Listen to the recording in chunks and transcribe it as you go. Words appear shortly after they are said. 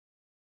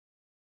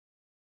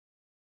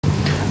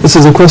This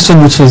is a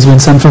question which has been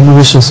sent from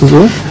Mauritius,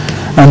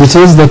 and it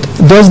is that,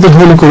 does the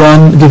Holy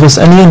Quran give us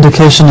any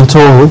indication at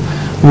all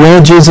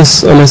where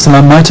Jesus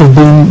ﷺ might have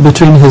been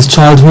between his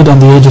childhood and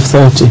the age of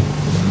 30?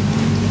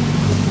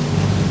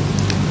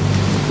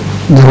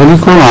 The Holy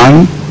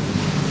Quran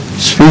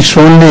speaks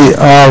only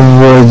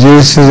of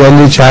Jesus'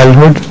 early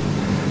childhood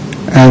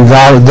and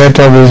that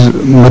of his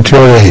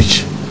mature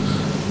age,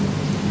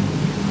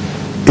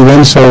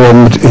 events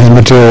of his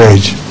mature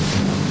age.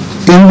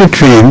 In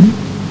between,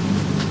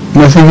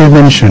 nothing is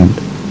mentioned.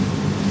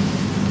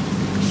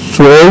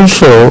 So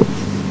also,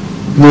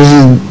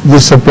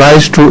 this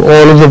applies to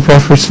all of the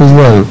prophets as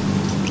well.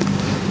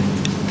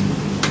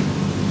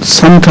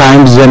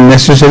 Sometimes when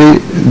necessary,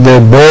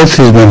 their birth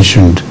is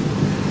mentioned,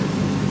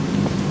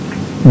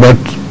 but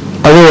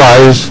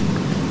otherwise,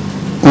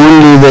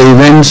 only the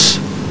events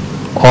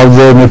of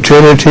their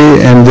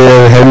maturity and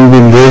their having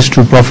been raised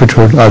to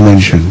prophethood are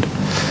mentioned.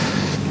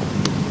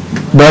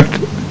 But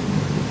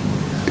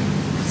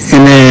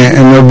in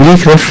an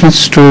oblique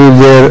reference to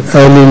their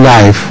early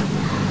life,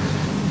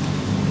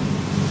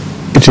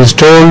 it is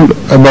told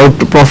about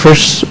the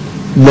prophets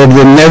that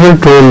they never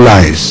told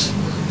lies.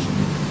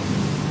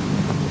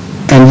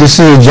 And this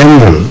is a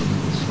general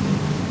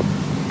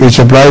which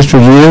applies to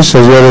Jesus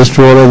as well as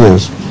to all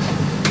others.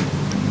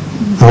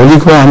 The Holy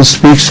Quran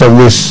speaks of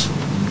this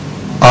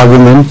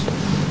argument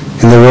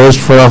in the verse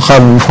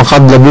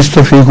فَقَدْ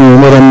لَبِثْتُ فِيكُمْ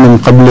عُمُرًا مِّن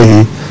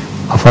قَبْلِهِ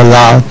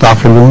أَفَلَا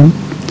تَعْقِلُونَ.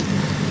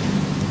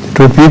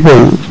 To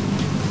people,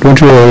 don't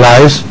you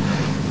realize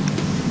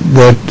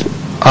that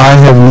I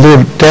have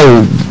lived,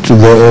 tell to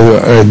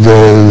the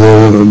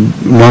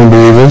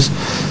non-believers,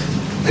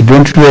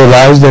 don't you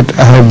realize that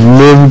I have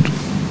lived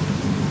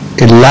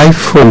a life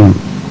full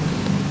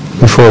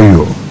before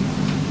you,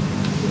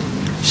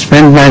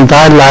 spent my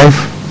entire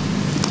life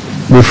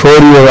before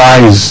your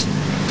eyes,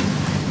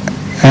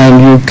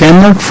 and you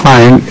cannot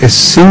find a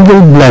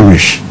single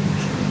blemish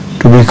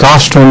to be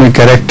cast on a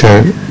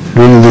character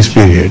during this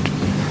period.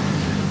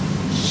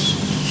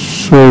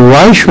 So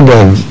why should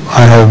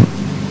I have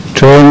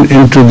turned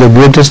into the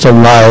greatest of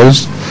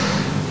liars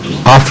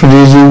after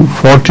reaching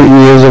 40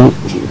 years of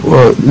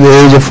the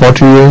age of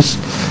 40 years,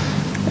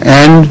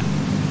 and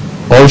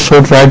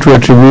also try to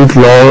attribute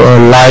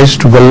lies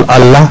to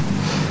Allah,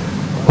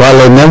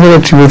 while I never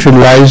attributed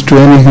lies to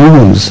any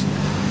humans?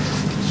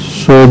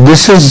 So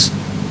this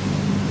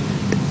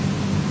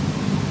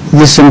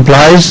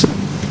implies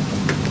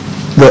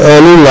the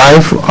early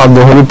life of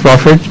the Holy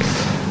Prophet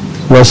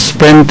was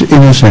spent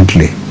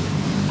innocently.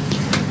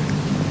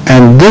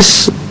 And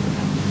this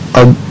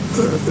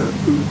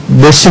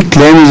basic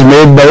claim is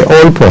made by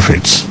all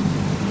prophets,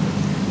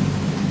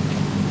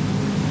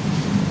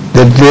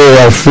 that they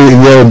are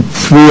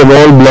free of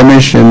all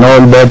blemish and all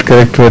bad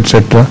character,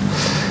 etc.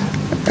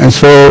 And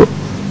so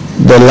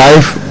the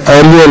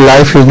earlier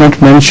life is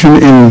not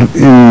mentioned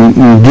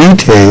in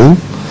detail,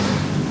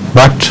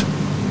 but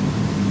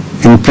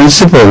in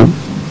principle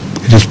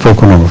it is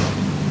spoken of.